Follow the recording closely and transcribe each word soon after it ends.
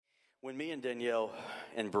When me and Danielle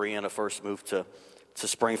and Brianna first moved to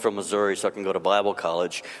Springfield, Missouri, so I can go to Bible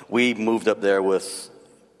college, we moved up there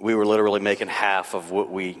we were literally making half of what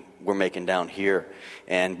we were making down here,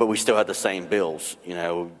 but we still had the same bills. You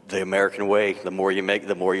know, the American way: the more you make,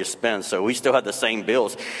 the more you spend. So we still had the same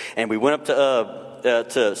bills, and we went up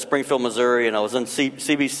to Springfield, Missouri, and I was in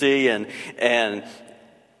CBC, and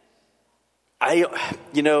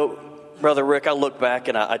Brother Rick, I look back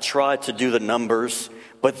and I try to do the numbers,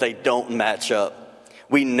 but they don't match up.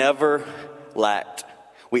 We never lacked.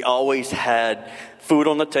 We always had food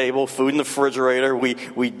on the table, food in the refrigerator.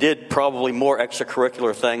 We did probably more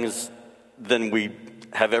extracurricular things than we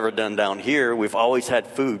have ever done down here. We've always had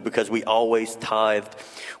food because we always tithed.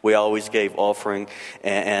 We always gave offering.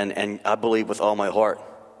 And I believe with all my heart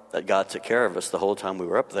that God took care of us the whole time we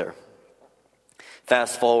were up there.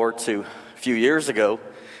 Fast forward to a few years ago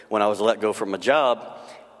when I was let go from a job,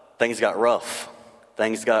 things got rough.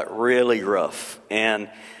 Things got really rough. And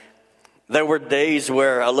there were days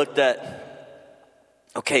where I looked at,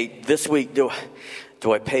 okay, this week, do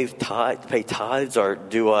I pay tithes or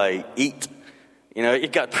do I eat? You know,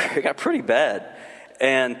 it got pretty bad.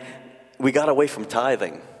 And we got away from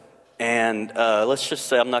tithing. And let's just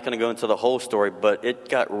say, I'm not going to go into the whole story, but it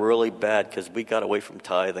got really bad because we got away from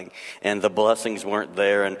tithing. And the blessings weren't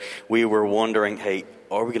there. And we were wondering, hey,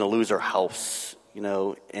 are we going to lose our house? You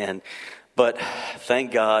know, but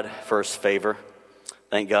thank God for His favor.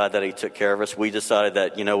 Thank God that He took care of us. We decided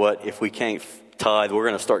that, you know what, if we can't tithe, we're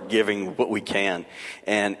going to start giving what we can.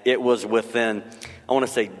 And it was within, I want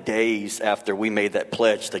to say, days after we made that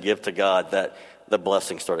pledge to give to God that the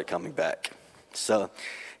blessing started coming back. So,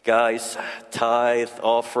 guys, tithe,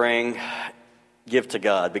 offering, give to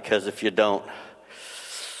God, because if you don't,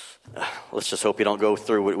 let's just hope you don't go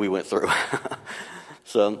through what we went through.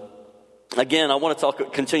 So, again, I want to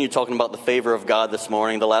continue talking about the favor of God this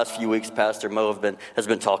morning. The last few weeks, Pastor Mo has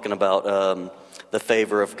been talking about the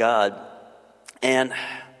favor of God. And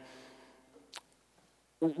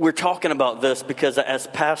we're talking about this because as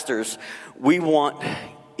pastors, we want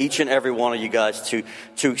each and every one of you guys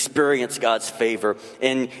to experience God's favor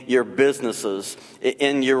in your businesses,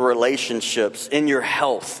 in your relationships, in your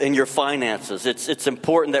health, in your finances. It's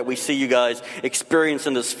important that we see you guys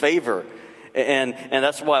experiencing this favor. And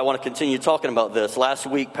that's why I want to continue talking about this. Last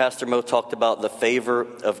week, Pastor Mo talked about the favor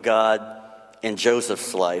of God in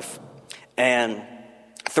Joseph's life. And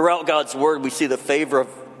throughout God's word, we see the favor of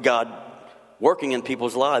God working in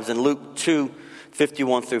people's lives. In Luke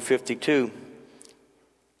 2:51 through 52,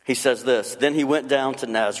 he says this: "Then he went down to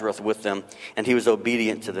Nazareth with them, and he was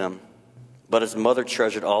obedient to them. But his mother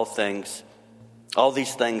treasured all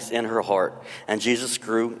these things in her heart. And Jesus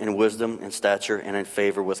grew in wisdom and stature and in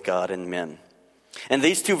favor with God and men." And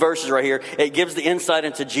these two verses right here, it gives the insight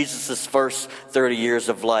into Jesus' first 30 years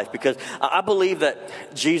of life. Because I believe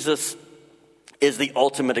that Jesus is the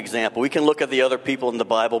ultimate example. We can look at the other people in the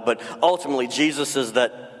Bible, but ultimately Jesus is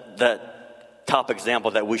that top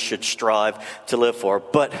example that we should strive to live for.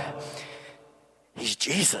 But He's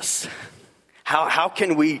Jesus. How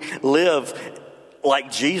can we live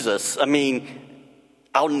like Jesus? I mean,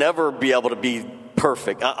 I'll never be able to be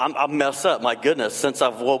perfect. I mess up. My goodness, since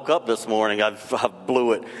I've woke up this morning, I've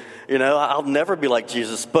blew it. You know, I'll never be like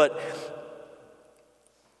Jesus, but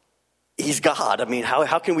He's God. I mean,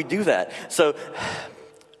 how can we do that? So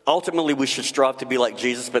ultimately, we should strive to be like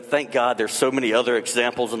Jesus, but thank God there's so many other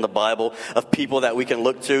examples in the Bible of people that we can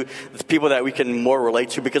look to, people that we can more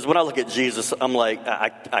relate to, because when I look at Jesus, I'm like,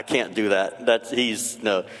 I can't do that.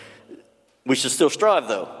 No. We should still strive,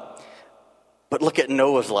 though. But look at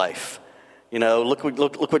Noah's life. You know, look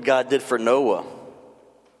what God did for Noah.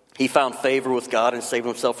 He found favor with God and saved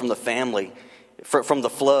himself from the family, from the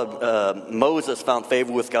flood. Moses found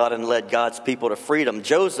favor with God and led God's people to freedom.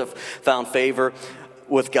 Joseph found favor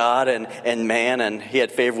with God and man, and he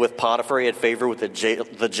had favor with Potiphar. He had favor with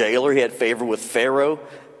the jailer. He had favor with Pharaoh.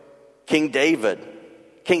 King David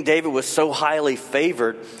was so highly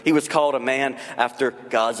favored, he was called a man after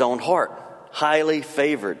God's own heart. Highly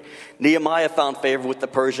favored. Nehemiah found favor with the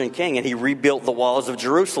Persian king, and he rebuilt the walls of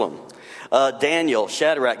Jerusalem. Daniel,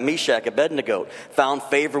 Shadrach, Meshach, Abednego found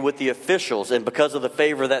favor with the officials, and because of the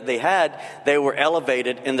favor that they had, they were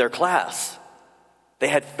elevated in their class. They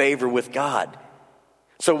had favor with God.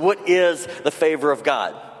 So what is the favor of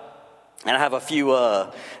God? And I have a few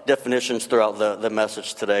definitions throughout the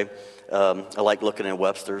message today. I like looking at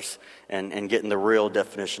Webster's and getting the real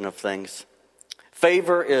definition of things.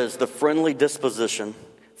 Favor is the friendly disposition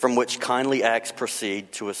from which kindly acts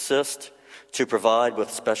proceed to assist, to provide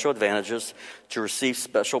with special advantages, to receive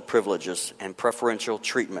special privileges and preferential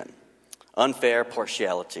treatment, unfair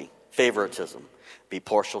partiality, favoritism, Be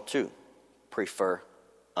partial to. Prefer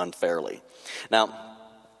unfairly. Now,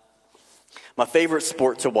 my favorite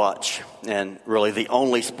sport to watch, and really the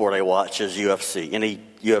only sport I watch, is UFC. Any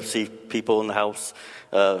UFC people in the house?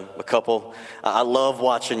 A couple? I love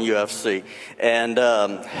watching UFC. And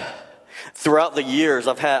throughout the years,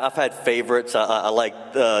 I've had favorites. I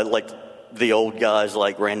like the old guys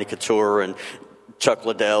like Randy Couture and Chuck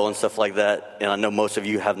Liddell and stuff like that. And I know most of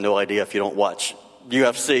you have no idea if you don't watch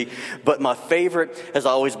UFC. But my favorite has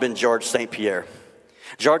always been Georges St-Pierre.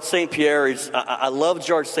 Georges St-Pierre I love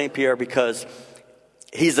Georges St-Pierre because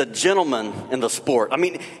he's a gentleman in the sport. I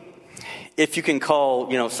mean, if you can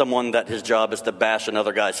call, someone that his job is to bash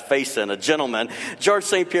another guy's face in a gentleman, Georges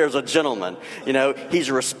St-Pierre is a gentleman.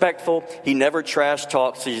 He's respectful. He never trash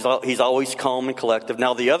talks. He's always calm and collective.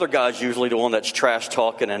 Now, the other guy's usually the one that's trash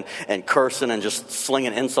talking and cursing and just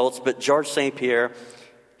slinging insults. But Georges St-Pierre,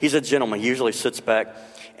 he's a gentleman. He usually sits back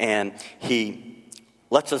and he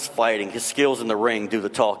lets his skills in the ring do the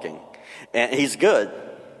talking. And he's good.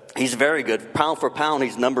 He's very good. Pound for pound,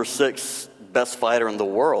 he's number 6 best fighter in the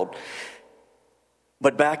world.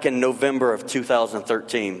 But back in November of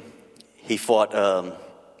 2013, he fought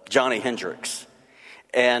Johnny Hendricks.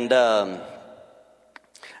 And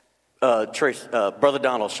Trace, Brother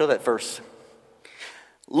Donald, show that first.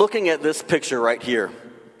 Looking at this picture right here,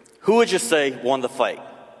 who would you say won the fight?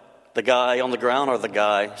 The guy on the ground or the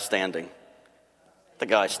guy standing? The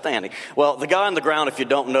guy standing. Well, the guy on the ground, if you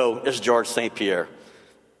don't know, is Georges St-Pierre.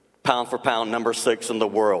 Pound for pound, number 6 in the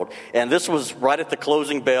world. And this was right at the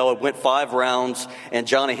closing bell. It went 5 rounds, and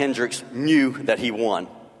Johnny Hendricks knew that he won.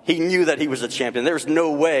 He knew that he was a champion. There's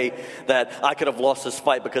no way that I could have lost this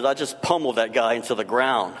fight because I just pummeled that guy into the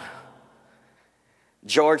ground.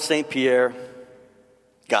 Georges St-Pierre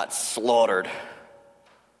got slaughtered.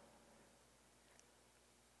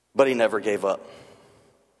 But he never gave up.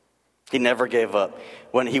 He never gave up.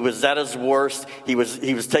 When he was at his worst, he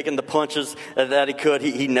was taking the punches that he could.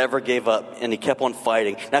 He never gave up, and he kept on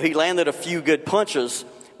fighting. Now, he landed a few good punches,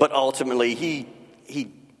 but ultimately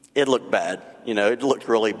it looked bad. It looked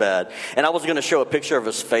really bad. And I was going to show a picture of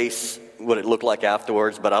his face, what it looked like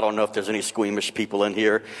afterwards, but I don't know if there's any squeamish people in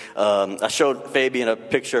here. I showed Fabian a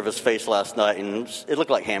picture of his face last night, and it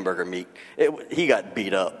looked like hamburger meat. He got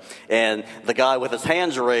beat up. And the guy with his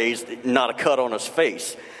hands raised, not a cut on his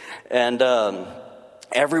face. And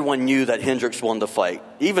everyone knew that Hendricks won the fight.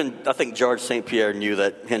 Even, I think, Georges St-Pierre knew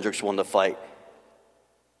that Hendricks won the fight.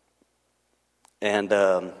 And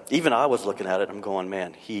even I was looking at it. I'm going,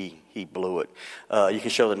 man, he blew it. You can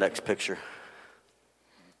show the next picture.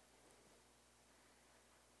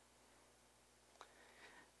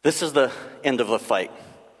 This is the end of the fight.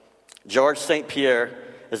 Georges St-Pierre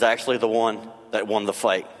is actually the one that won the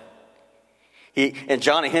fight. And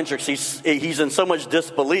Johnny Hendricks, he's in so much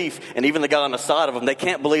disbelief, and even the guy on the side of him, they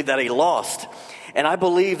can't believe that he lost. And I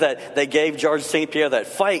believe that they gave Georges St-Pierre that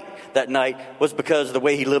fight that night was because of the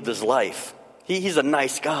way he lived his life. He's a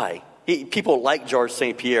nice guy. People like Georges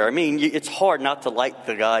St-Pierre. I mean, it's hard not to like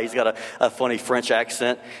the guy. He's got a funny French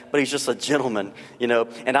accent, but he's just a gentleman,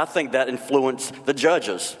 And I think that influenced the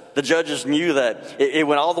judges. The judges knew that it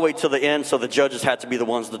went all the way to the end, so the judges had to be the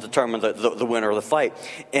ones that determined the winner of the fight.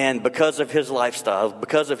 And because of his lifestyle,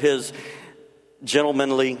 because of his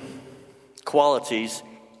gentlemanly qualities,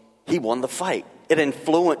 he won the fight. It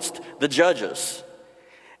influenced the judges.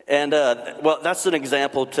 And, that's an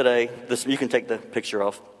example today. You can take the picture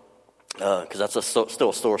off. Because that's still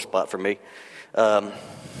a sore spot for me. But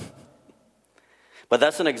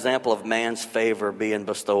that's an example of man's favor being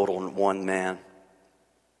bestowed on one man.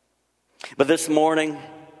 But this morning,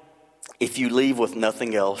 if you leave with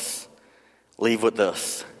nothing else, leave with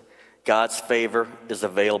this. God's favor is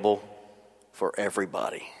available for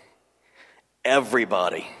everybody.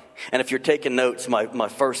 Everybody. And if you're taking notes, my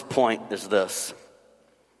first point is this.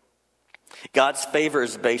 God's favor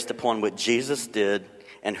is based upon what Jesus did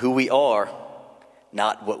and who we are,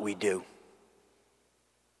 not what we do.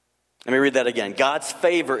 Let me read that again. God's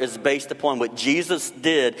favor is based upon what Jesus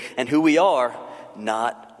did and who we are,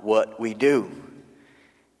 not what we do.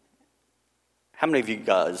 How many of you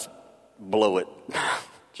guys blow it?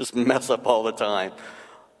 Just mess up all the time.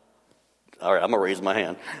 All right, I'm going to raise my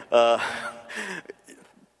hand.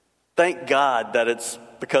 Thank God that it's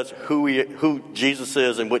because who Jesus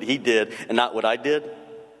is and what he did and not what I did.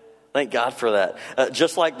 Thank God for that.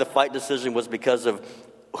 Just like the fight decision was because of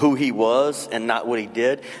who he was and not what he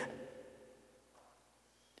did.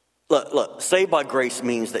 Look, saved by grace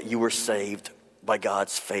means that you were saved by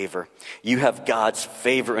God's favor. You have God's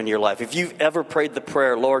favor in your life. If you've ever prayed the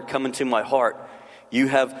prayer, Lord, come into my heart, you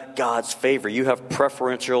have God's favor. You have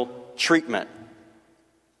preferential treatment.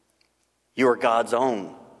 You are God's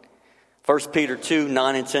own. 1 Peter 2,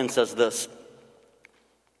 9 and 10 says this.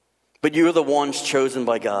 But you are the ones chosen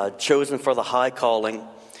by God, chosen for the high calling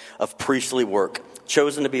of priestly work,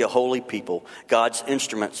 chosen to be a holy people, God's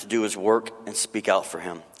instruments to do his work and speak out for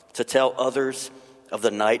him, to tell others of the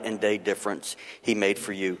night and day difference he made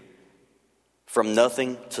for you, from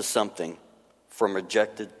nothing to something, from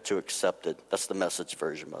rejected to accepted. That's the Message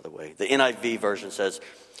version, by the way. The NIV version says,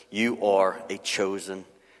 you are a chosen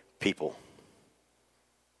people.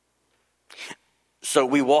 So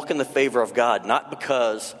we walk in the favor of God, not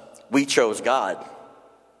because we chose God,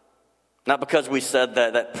 not because we said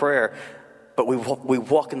that prayer, but we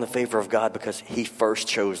walk in the favor of God because he first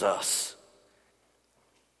chose us.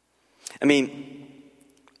 I mean,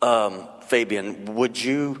 Fabian, would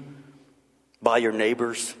you buy your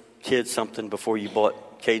neighbor's kid something before you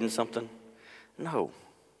bought Caden something? No.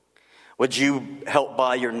 Would you help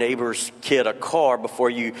buy your neighbor's kid a car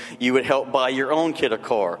before you would help buy your own kid a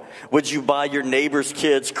car? Would you buy your neighbor's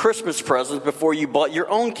kids Christmas presents before you bought your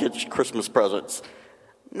own kids Christmas presents?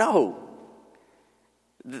 No.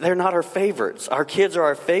 They're not our favorites. Our kids are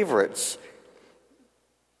our favorites.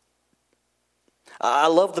 I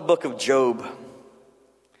love the book of Job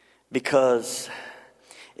because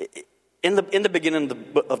in the beginning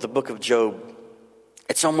of the book of Job,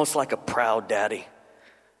 it's almost like a proud daddy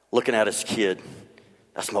looking at his kid.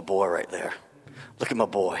 That's my boy right there. Look at my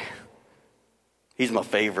boy. He's my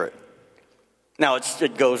favorite. Now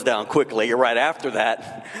it goes down quickly right after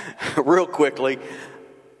that, real quickly.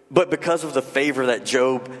 But because of the favor that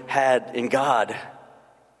Job had in God,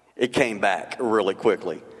 it came back really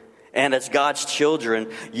quickly. And as God's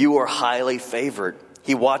children, you are highly favored.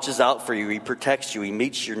 He watches out for you. He protects you. He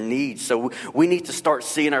meets your needs. So we need to start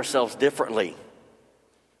seeing ourselves differently.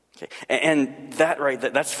 Okay. And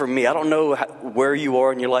that's for me. I don't know where you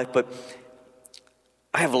are in your life, but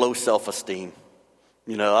I have low self-esteem.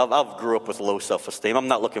 You know, I've grew up with low self-esteem. I'm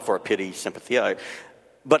not looking for a pity, sympathy.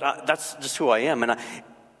 But that's just who I am. And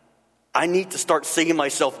I need to start seeing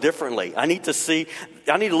myself differently. I need to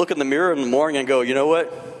look in the mirror in the morning and go, you know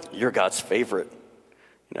what? You're God's favorite.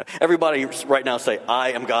 You know, everybody right now say,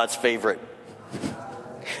 I am God's favorite.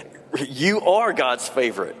 You are God's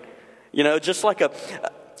favorite. You know, just like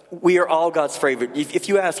we are all God's favorite. If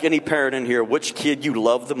you ask any parent in here which kid you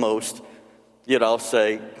love the most, you know,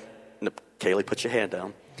 say, Kaylee, put your hand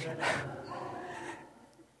down.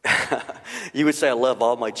 You would say, I love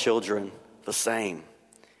all my children the same.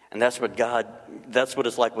 And that's what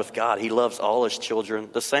it's like with God. He loves all his children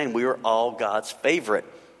the same. We are all God's favorite.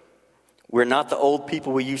 We're not the old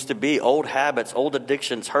people we used to be. Old habits, old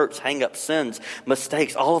addictions, hurts, hang-ups, sins,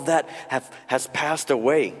 mistakes, all of that has passed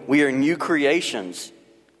away. We are new creations.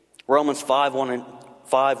 Romans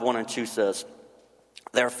 5:1-2 says,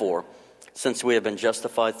 therefore, since we have been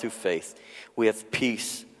justified through faith, we have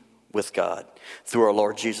peace with God through our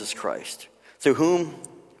Lord Jesus Christ, through whom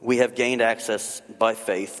we have gained access by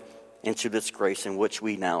faith into this grace in which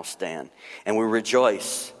we now stand. And we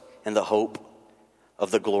rejoice in the hope of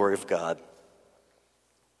the glory of God.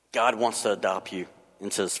 God wants to adopt you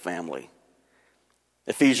into his family.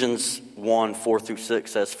 Ephesians 1:4-6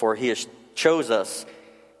 says, For he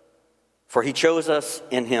chose us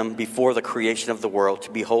in him before the creation of the world to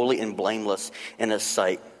be holy and blameless in his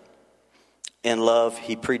sight. In love,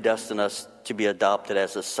 he predestined us to be adopted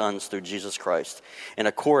as his sons through Jesus Christ, in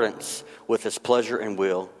accordance with his pleasure and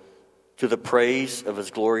will, to the praise of his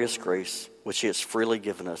glorious grace, which he has freely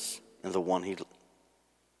given us in the one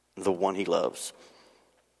he loves.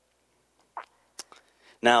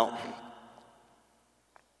 Now,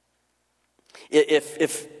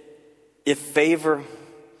 if favor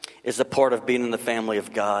is a part of being in the family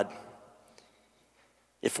of God,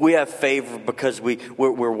 if we have favor because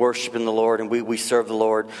we're worshiping the Lord and we serve the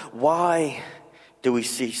Lord, why do we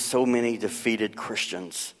see so many defeated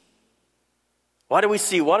Christians? Why do we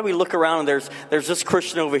look around and there's this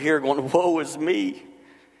Christian over here going, woe is me.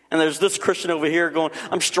 And there's this Christian over here going,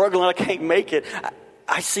 I'm struggling, I can't make it.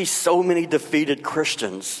 I see so many defeated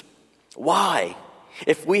Christians. Why?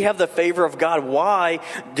 If we have the favor of God, why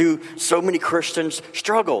do so many Christians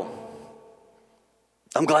struggle?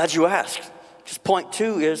 I'm glad you asked. Just point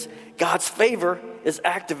 2 is God's favor is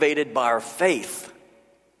activated by our faith.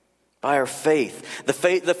 By our faith.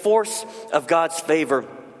 The force of God's favor,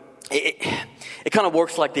 it kind of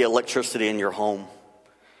works like the electricity in your home.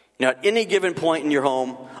 You know, at any given point in your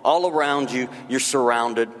home, all around you, you're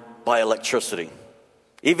surrounded by electricity.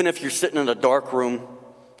 Even if you're sitting in a dark room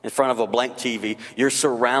in front of a blank TV, you're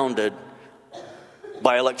surrounded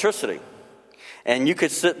by electricity. And you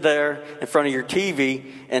could sit there in front of your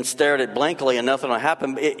TV and stare at it blankly and nothing will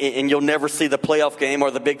happen. And you'll never see the playoff game or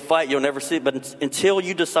the big fight. You'll never see it. But until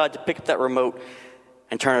you decide to pick up that remote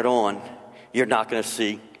and turn it on, you're not going to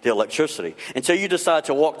see the electricity. Until you decide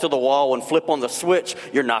to walk to the wall and flip on the switch,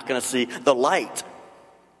 you're not going to see the light.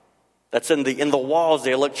 That's in the walls,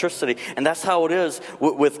 the electricity. And that's how it is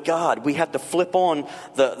with God. We have to flip on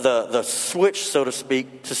the switch, so to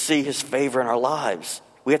speak, to see his favor in our lives.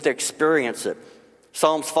 We have to experience it.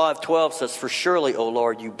 Psalms 5:12 says, "For surely, O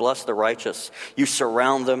Lord, you bless the righteous. You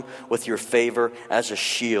surround them with your favor as a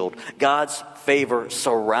shield." God's favor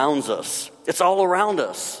surrounds us. It's all around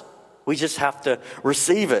us. We just have to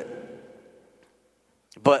receive it.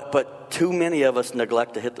 But too many of us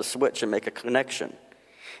neglect to hit the switch and make a connection.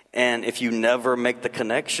 And if you never make the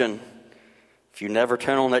connection, if you never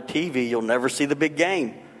turn on that TV, you'll never see the big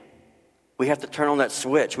game. We have to turn on that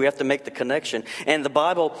switch. We have to make the connection. And the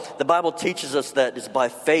Bible teaches us that it's by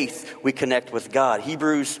faith we connect with God.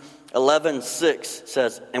 Hebrews 11:6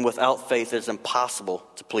 says, "And without faith it is impossible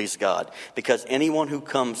to please God, because anyone who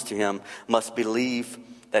comes to him must believe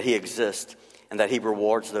that he exists and that he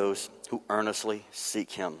rewards those who earnestly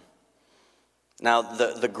seek him." Now,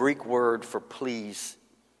 the Greek word for please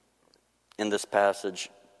in this passage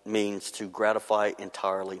means to gratify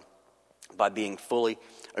entirely by being fully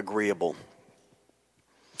agreeable.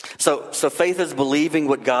 So faith is believing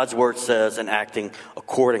what God's word says and acting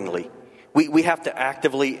accordingly. We have to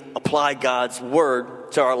actively apply God's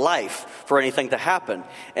word to our life for anything to happen.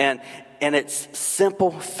 And it's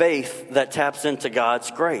simple faith that taps into God's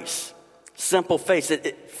grace. Simple faith.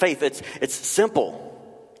 It's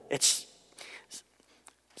simple.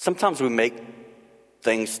 Sometimes we make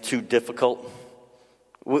things too difficult.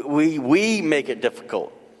 We make it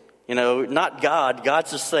difficult. Not God.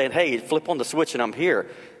 God's just saying, "Hey, flip on the switch and I'm here."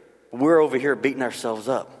 We're over here beating ourselves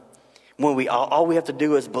up. When all we have to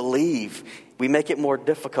do is believe. We make it more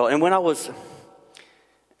difficult. And when I was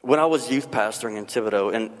youth pastoring in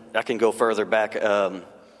Thibodaux, and I can go further back,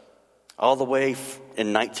 all the way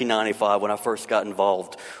in 1995 when I first got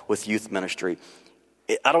involved with youth ministry.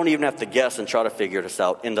 I don't even have to guess and try to figure this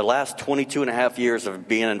out. In the last 22 and a half years of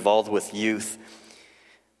being involved with youth,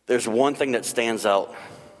 there's one thing that stands out.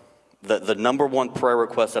 The number one prayer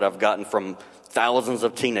request that I've gotten from thousands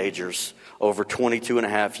of teenagers over 22 and a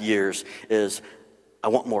half years is, "I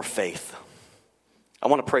want more faith. I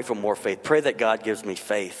want to pray for more faith. Pray that God gives me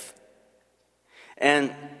faith."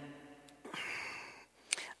 And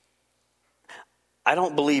I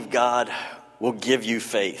don't believe God will give you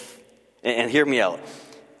faith. And hear me out.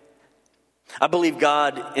 I believe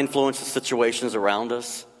God influences situations around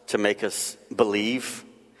us to make us believe,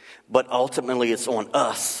 but ultimately it's on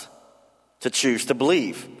us to choose to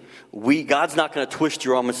believe. God's not going to twist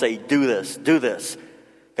your arm and say, do this, do this.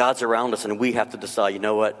 God's around us and we have to decide, you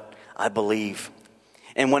know what, I believe.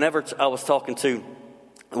 And whenever a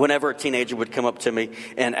teenager would come up to me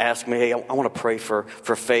and ask me, "Hey, I want to pray for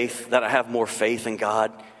faith, that I have more faith in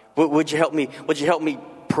God. Would you help me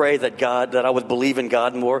pray that I would believe in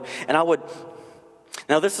God more?" And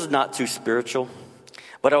now this is not too spiritual,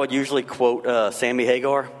 but I would usually quote Sammy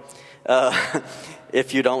Hagar.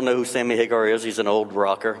 If you don't know who Sammy Hagar is, he's an old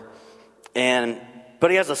rocker. But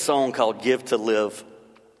he has a song called "Give to Live."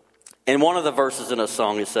 And one of the verses in a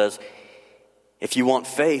song, it says, "If you want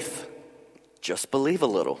faith, just believe a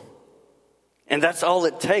little." And that's all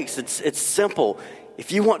it takes. It's simple.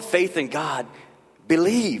 If you want faith in God,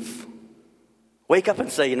 believe. Wake up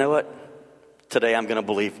and say, "You know what? Today I'm going to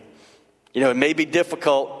believe." It may be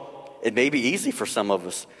difficult. It may be easy for some of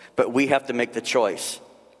us. But we have to make the choice.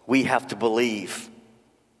 We have to believe.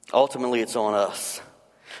 Ultimately, it's on us.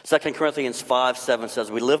 2 Corinthians 5:7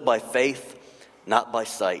 says, "We live by faith, not by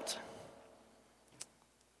sight."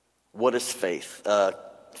 What is faith?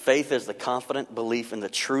 Faith is the confident belief in the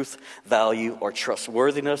truth, value, or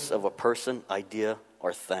trustworthiness of a person, idea,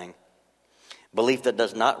 or thing. Belief that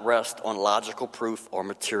does not rest on logical proof or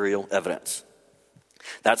material evidence.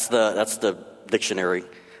 That's the dictionary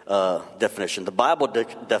definition. The Bible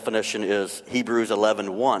definition is Hebrews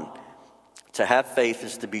 11:1. To have faith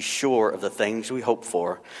is to be sure of the things we hope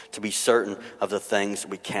for, to be certain of the things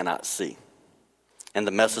we cannot see. In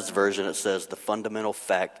the Message version, it says, "The fundamental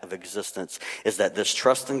fact of existence is that this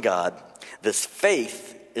trust in God, this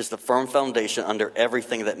faith, is the firm foundation under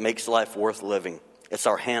everything that makes life worth living. It's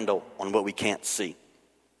our handle on what we can't see."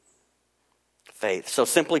 Faith. So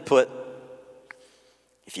simply put,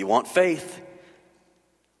 if you want faith,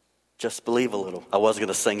 just believe a little. I was going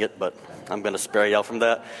to sing it, but I'm going to spare y'all from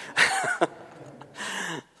that.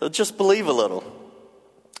 So just believe a little.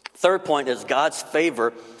 Third point is God's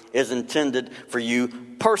favor is intended for you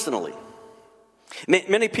personally.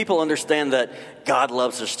 Many people understand that God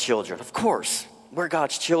loves his children. Of course, we're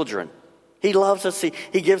God's children. He loves us.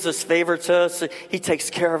 He gives us favor to us. He takes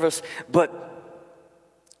care of us. But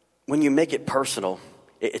when you make it personal,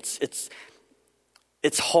 it's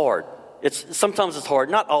hard. Sometimes it's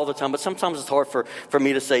hard, not all the time, but sometimes it's hard for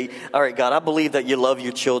me to say, all right, God, I believe that you love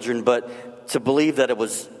your children, but to believe that it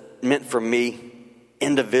was meant for me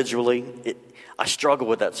individually, I struggle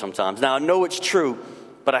with that sometimes. Now, I know it's true,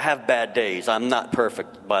 but I have bad days. I'm not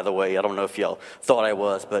perfect, by the way. I don't know if y'all thought I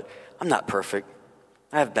was, but I'm not perfect.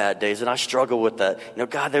 I have bad days, and I struggle with that.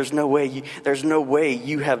 God, there's no way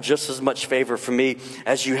you have just as much favor for me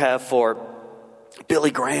as you have for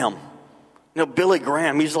Billy Graham. Billy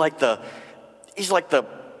Graham, he's like the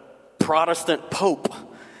Protestant Pope.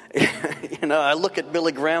 I look at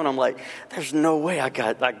Billy Graham and I'm like, there's no way I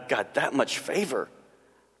got that much favor.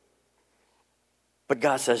 But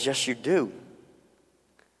God says, yes, you do.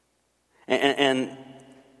 And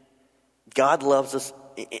God loves us.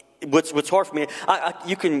 What's hard for me,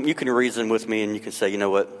 you can reason with me and you can say, you know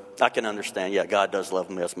what, I can understand. Yeah, God does love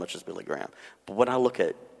me as much as Billy Graham. But when I look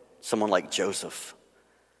at someone like Joseph,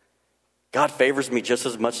 God favors me just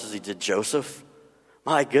as much as he did Joseph.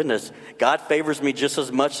 My goodness, God favors me just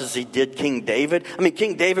as much as he did King David. I mean,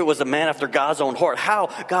 King David was a man after God's own heart. How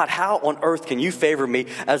on earth can you favor me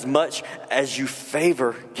as much as you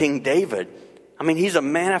favor King David? I mean, he's a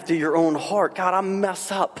man after your own heart. God, I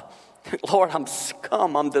mess up. Lord, I'm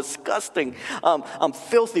scum. I'm disgusting. I'm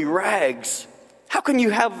filthy rags. How can you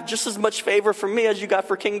have just as much favor for me as you got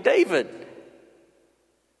for King David?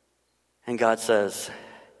 And God says,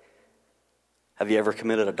 have you ever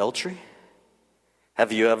committed adultery?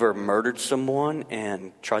 Have you ever murdered someone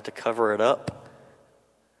and tried to cover it up?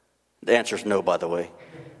 The answer is no, by the way.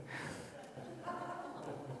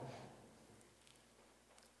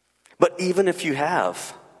 But even if you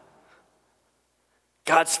have,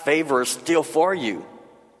 God's favor is still for you.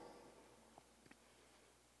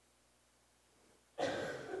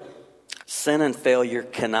 Sin and failure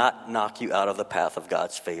cannot knock you out of the path of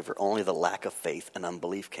God's favor. Only the lack of faith and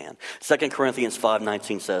unbelief can. 2 Corinthians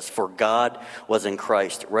 5:19 says, for God was in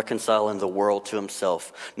Christ, reconciling the world to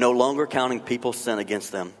himself, no longer counting people's sin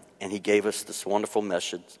against them. And he gave us this wonderful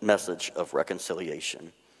message of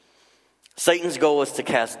reconciliation. Satan's goal is to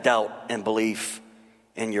cast doubt and belief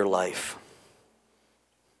in your life.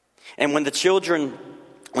 And when the children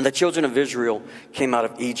of Israel came out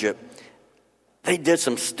of Egypt, they did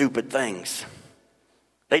some stupid things.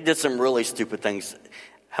 They did some really stupid things.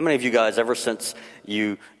 How many of you guys, ever since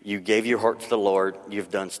you gave your heart to the Lord, you've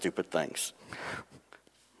done stupid things?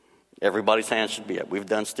 Everybody's hand should be up. We've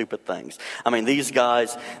done stupid things. I mean, these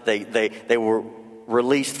guys, they were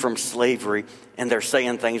released from slavery, and they're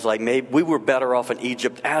saying things like, maybe we were better off in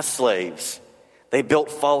Egypt as slaves. They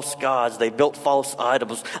built false gods. They built false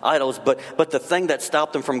idols. But the thing that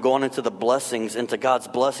stopped them from going into God's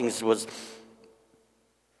blessings was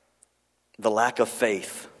the lack of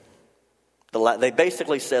faith. They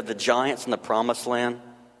basically said the giants in the promised land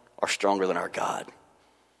are stronger than our God.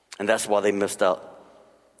 And that's why they missed out.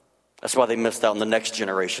 That's why they missed out and the next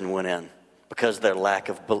generation went in. Because of their lack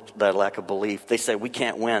of belief. They said, we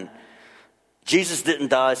can't win. Jesus didn't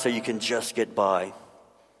die so you can just get by.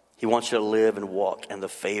 He wants you to live and walk in the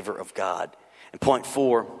favor of God. And point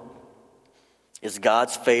 4 is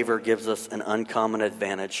God's favor gives us an uncommon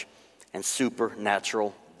advantage and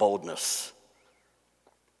supernatural boldness.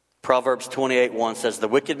 Proverbs 28:1 says, the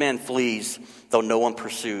wicked man flees though no one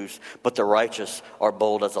pursues, but the righteous are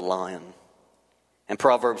bold as a lion. And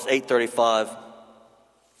Proverbs 8:35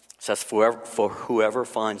 says, for whoever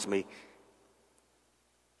finds me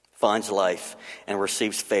finds life and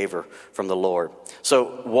receives favor from the Lord.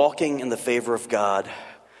 So walking in the favor of God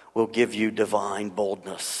will give you divine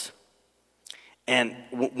boldness. And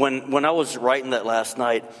when I was writing that last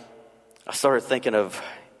night, I started thinking of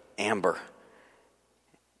Amber,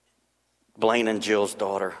 Blaine and Jill's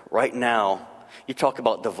daughter. Right now, you talk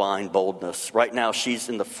about divine boldness. Right now, she's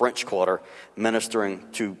in the French Quarter ministering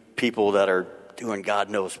to people that are doing God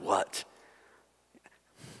knows what.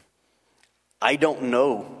 I don't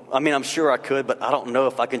know. I mean, I'm sure I could, but I don't know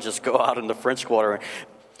if I can just go out in the French Quarter.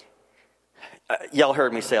 Y'all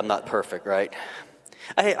heard me say I'm not perfect, right?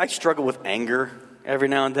 I struggle with anger every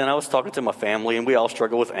now and then. I was talking to my family, and we all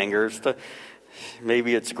struggle with anger.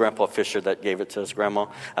 Maybe it's Grandpa Fisher that gave it to his grandma.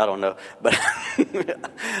 I don't know. But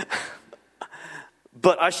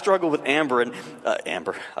but I struggle with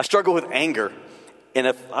I struggle with anger. And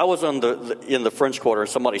if I was in the French Quarter and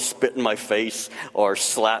somebody spit in my face or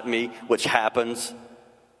slapped me, which happens,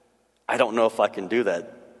 I don't know if I can do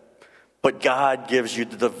that. But God gives you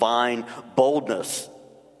the divine boldness.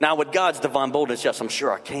 Now, with God's divine boldness, yes, I'm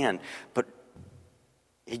sure I can. But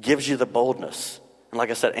he gives you the boldness. And like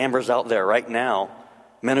I said, Amber's out there right now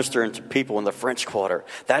ministering to people in the French Quarter.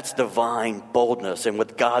 That's divine boldness. And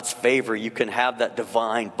with God's favor, you can have that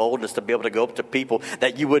divine boldness to be able to go up to people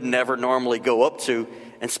that you would never normally go up to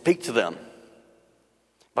and speak to them.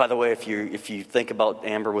 By the way, if you think about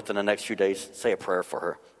Amber within the next few days, say a prayer for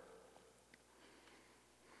her.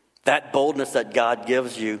 That boldness that God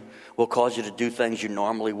gives you will cause you to do things you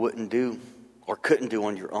normally wouldn't do or couldn't do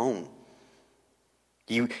on your own.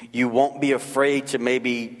 You won't be afraid to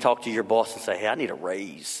maybe talk to your boss and say, hey, I need a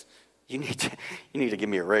raise. You need to give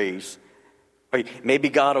me a raise. Or maybe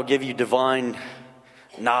God will give you divine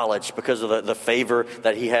knowledge because of the favor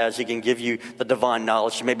that he has. He can give you the divine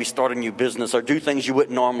knowledge to maybe start a new business or do things you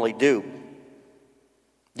wouldn't normally do.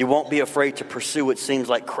 You won't be afraid to pursue what seems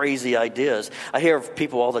like crazy ideas. I hear of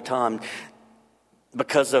people all the time,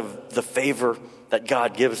 because of the favor that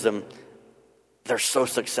God gives them, they're so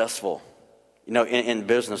successful. In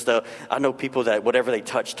business, though, I know people that whatever they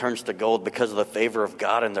touch turns to gold because of the favor of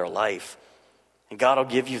God in their life. And God will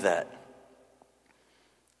give you that.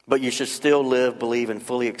 But you should still live, believe, and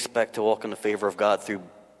fully expect to walk in the favor of God through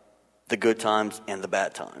the good times and the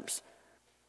bad times.